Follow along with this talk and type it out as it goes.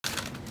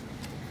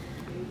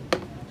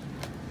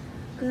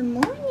Good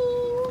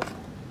morning.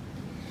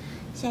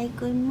 Say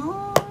good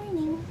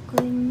morning.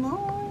 Good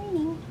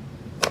morning.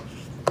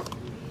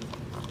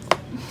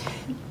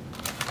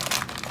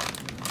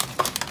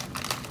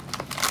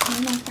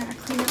 I'm just gonna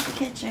clean up the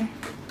kitchen.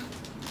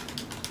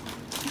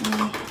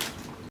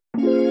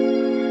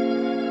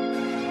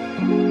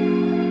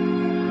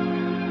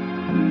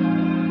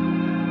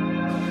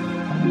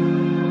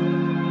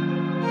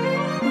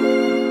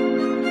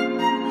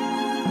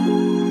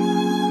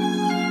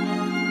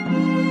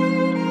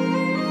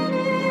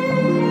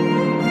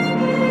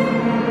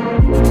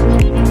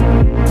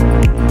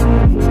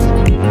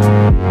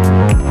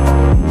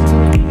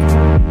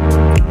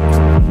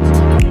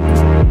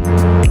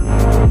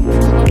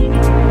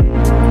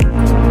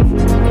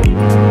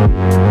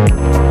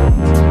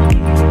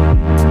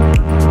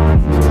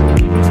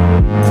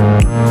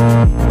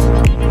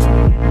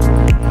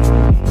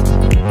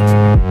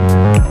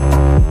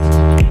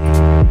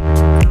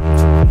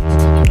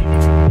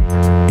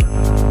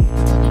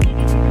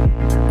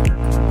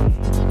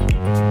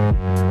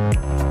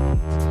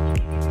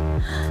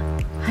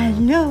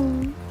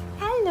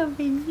 Hello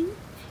baby.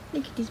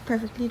 Look at these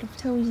perfect little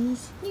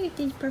toesies. Look at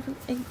these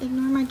perfect,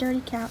 ignore my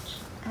dirty couch.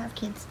 I have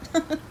kids.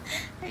 Look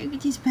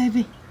at this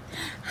baby.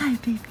 Hi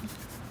baby.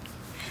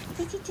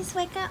 Did you just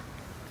wake up?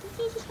 Did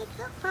you just wake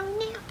up from a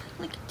nap?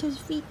 Look at those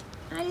feet.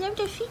 I love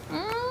those feet.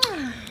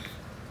 Mwah.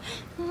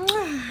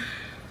 Mwah.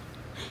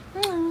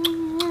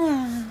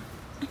 Mwah.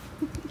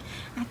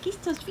 I kiss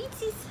those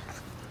feetsies.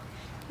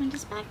 On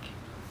this back.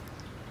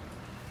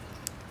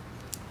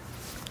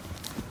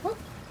 Oh.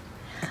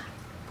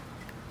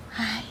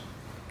 Hi.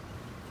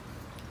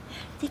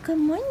 Say good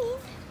morning.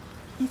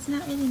 It's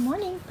not really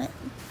morning, but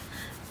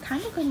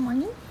kind of good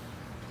morning.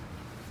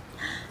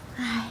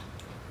 Hi.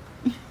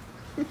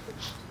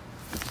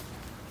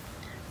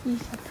 You're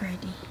so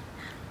pretty.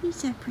 You're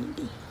so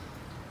pretty.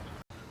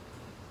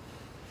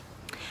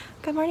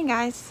 Good morning,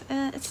 guys.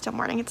 It's still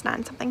morning. It's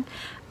 9 something.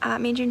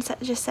 Me and June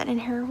just sat in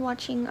here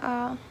watching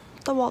the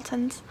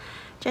Waltons.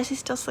 Jesse's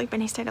still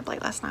sleeping. He stayed up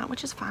late last night,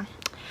 which is fine.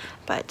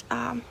 But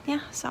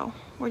yeah, so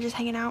we're just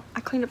hanging out. I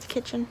cleaned up the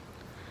kitchen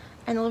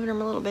and the living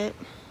room a little bit.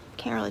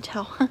 Can't really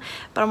tell.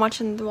 But I'm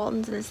watching the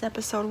Waltons in this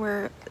episode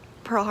where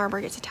Pearl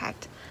Harbor gets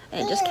attacked.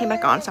 And it just came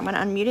back on, so I'm going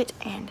to unmute it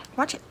and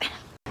watch it.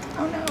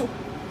 Oh no.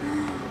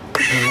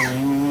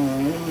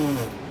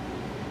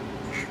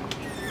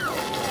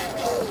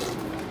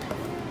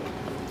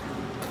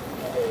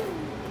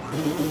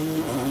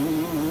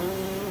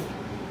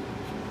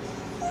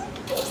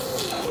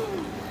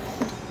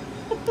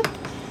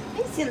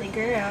 You silly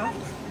girl.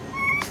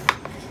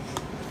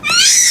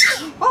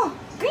 Oh,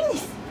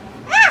 goodness.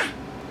 Ah!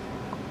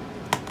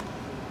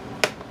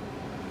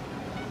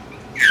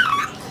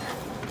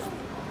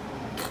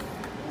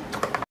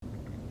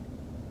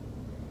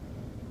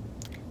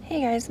 Hey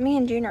guys, me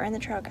and June are in the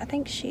truck. I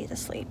think she's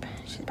asleep.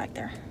 She's back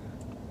there.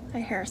 I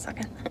hear her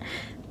sucking.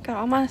 Got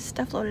all my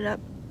stuff loaded up.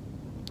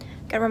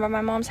 Gotta run by my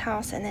mom's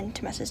house and then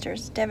to my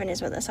sister's. Devin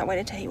is with us. I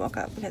waited till he woke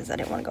up because I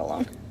didn't want to go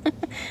alone.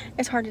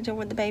 It's hard to deal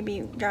with the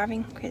baby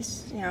driving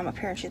because, you know, I'm up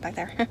here and she's back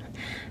there.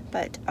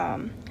 But,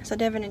 so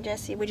Devin and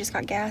Jesse, we just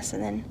got gas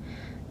and then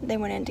they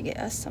went in to get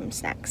us some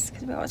snacks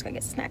because we always gotta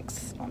get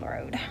snacks on the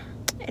road.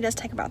 It does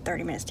take about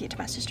 30 minutes to get to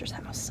my sister's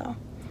house, so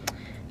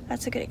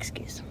that's a good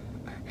excuse.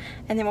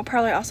 And then we'll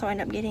probably also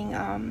end up getting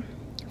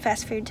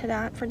fast food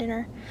tonight for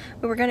dinner.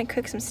 We were going to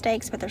cook some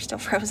steaks, but they're still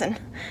frozen.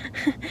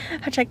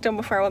 I checked them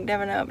before I woke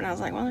Devin up, and I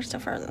was like, well, they're still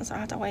frozen, so I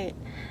have to wait.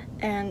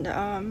 And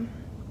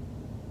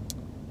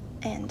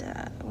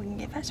we can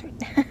get fast food.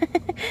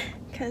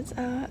 Because,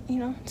 you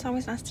know, it's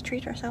always nice to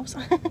treat ourselves.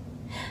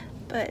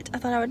 But I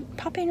thought I would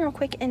pop in real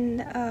quick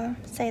and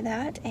say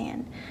that,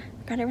 and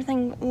got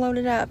everything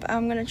loaded up.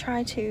 I'm going to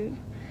try to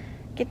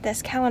get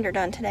this calendar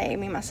done today,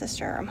 me and my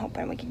sister. I'm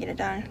hoping we can get it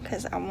done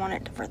because I want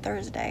it for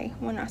Thursday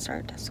when I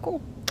start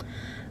school.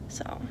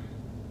 So,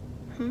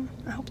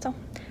 I hope so.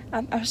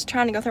 I was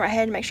trying to go through my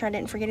head and make sure I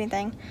didn't forget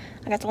anything.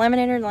 I got the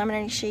laminator, the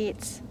laminating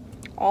sheets,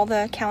 all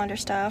the calendar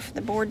stuff,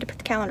 the board to put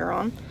the calendar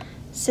on,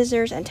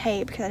 scissors, and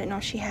tape because I didn't know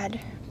she had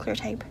clear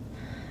tape.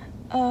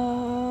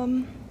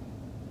 I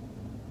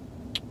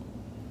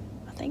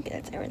think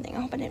that's everything. I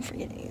hope I didn't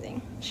forget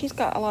anything. She's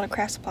got a lot of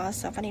craft supplies,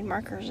 so if I need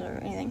markers or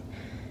anything,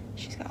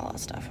 she's got a lot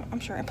of stuff, I'm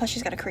sure. And plus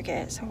she's got a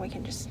Cricut, so we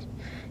can just,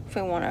 if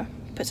we want to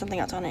put something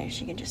else on it,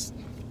 she can just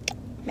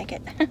make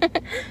it.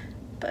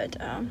 But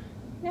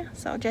yeah,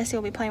 so Jesse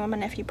will be playing with my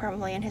nephew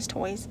probably and his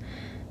toys.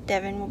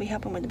 Devin will be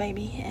helping with the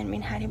baby, and me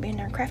and Heidi will be in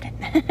there crafting.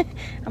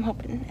 I'm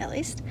hoping, at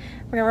least.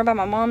 We're gonna run by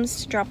my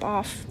mom's to drop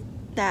off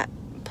that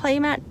play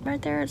mat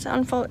right there. It's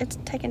it's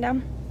taken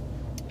down.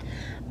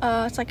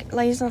 It's like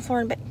lays on the floor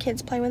and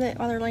kids play with it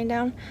while they're laying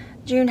down.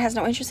 June has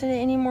no interest in it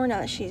anymore now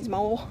that she's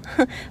mobile.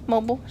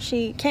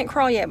 She can't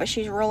crawl yet, but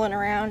she's rolling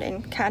around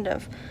and kind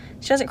of,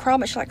 she doesn't crawl,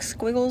 but she like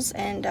squiggles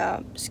and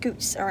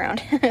scoots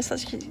around. So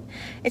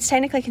it's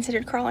technically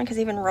considered crawling because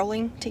even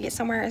rolling to get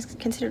somewhere is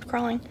considered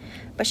crawling,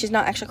 but she's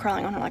not actually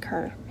crawling on like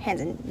her hands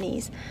and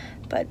knees.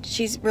 But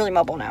she's really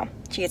mobile now.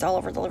 She gets all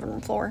over the living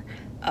room floor.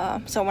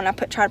 So when I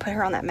try to put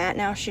her on that mat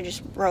now, she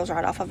just rolls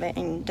right off of it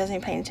and doesn't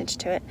even pay any attention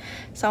to it.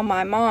 So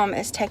my mom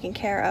is taking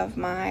care of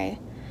my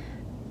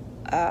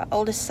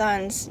oldest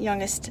son's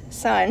youngest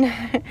son,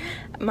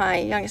 my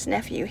youngest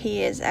nephew.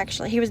 He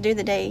was due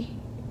the day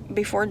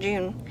before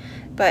June,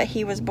 but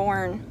he was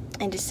born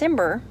in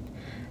December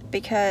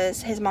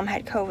because his mom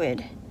had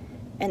COVID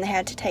and they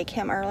had to take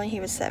him early.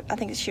 I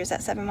think she was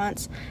at 7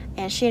 months,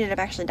 and she ended up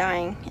actually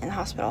dying in the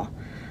hospital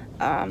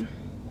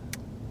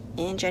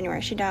in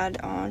January. She died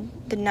on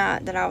the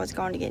night that I was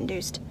going to get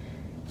induced.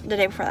 The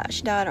day before that,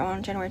 she died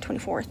on January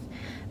 24th.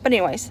 But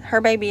anyways,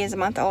 her baby is a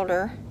month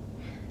older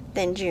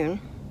than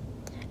June,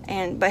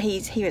 but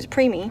he was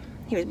preemie.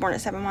 He was born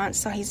at 7 months,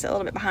 so he's a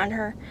little bit behind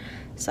her.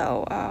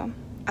 So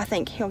I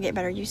think he'll get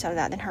better use out of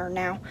that than her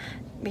now,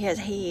 because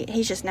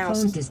he's just now.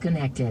 Phone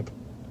disconnected.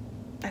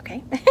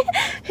 Okay.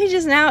 He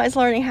just now is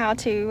learning how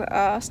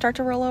to start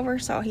to roll over,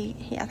 so I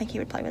think he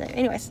would play with it.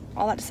 Anyways,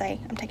 all that to say,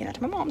 I'm taking it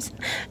to my mom's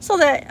so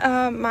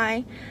that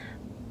my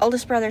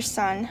oldest brother's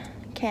son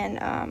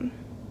can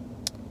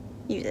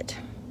use it.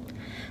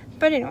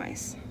 But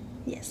anyways,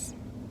 yes,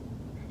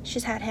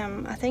 she's had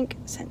him, I think,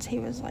 since he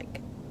was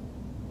like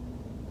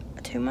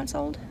 2 months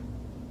old,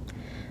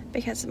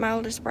 because my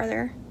oldest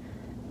brother,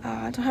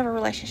 I don't have a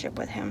relationship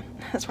with him.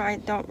 That's why I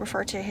don't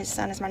refer to his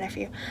son as my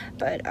nephew.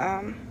 But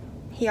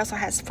he also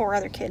has 4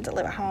 other kids that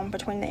live at home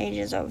between the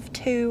ages of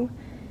 2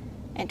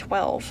 and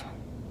 12.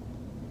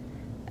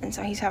 And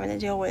so he's having to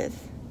deal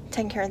with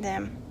taking care of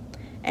them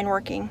and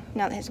working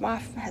now that his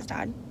wife has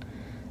died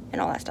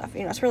and all that stuff.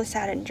 You know, it's really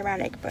sad and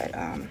dramatic, but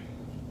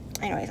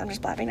anyways, I'm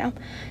just blabbing now.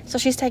 So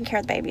she's taking care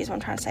of the baby is what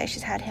I'm trying to say.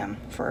 She's had him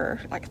for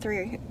like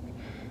 4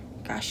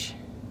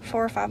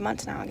 or 5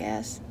 months now, I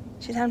guess.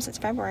 She's had him since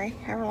February,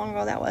 however long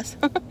ago that was.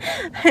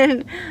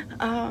 And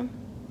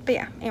but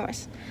yeah,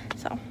 anyways,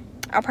 so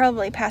I'll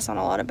probably pass on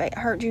a lot of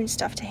her June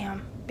stuff to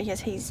him, because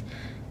he's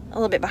a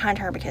little bit behind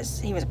her because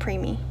he was a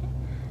preemie.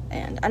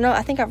 And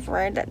I think I've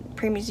read that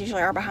preemies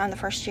usually are behind the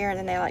first year, and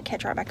then they like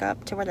catch right back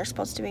up to where they're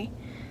supposed to be.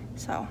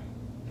 So,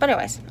 but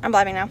anyways, I'm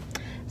blabbing now.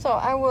 So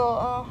I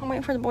will, I'm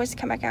waiting for the boys to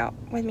come back out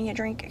with me a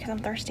drink because I'm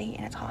thirsty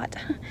and it's hot.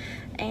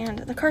 And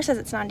the car says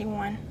it's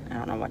 91. I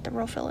don't know what the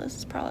real feel is.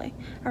 It's probably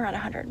around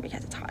 100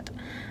 because it's hot.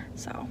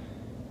 So,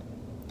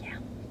 yeah.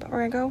 But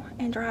we're going to go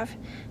and drive.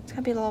 It's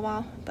going to be a little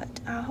while, but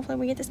hopefully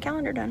we get this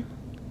calendar done.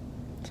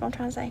 That's what I'm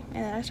trying to say.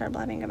 And then I started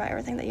blabbing about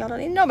everything that y'all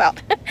don't even know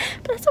about. But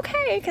that's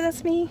okay, because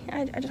that's me.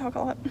 I just talk a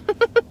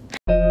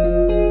lot.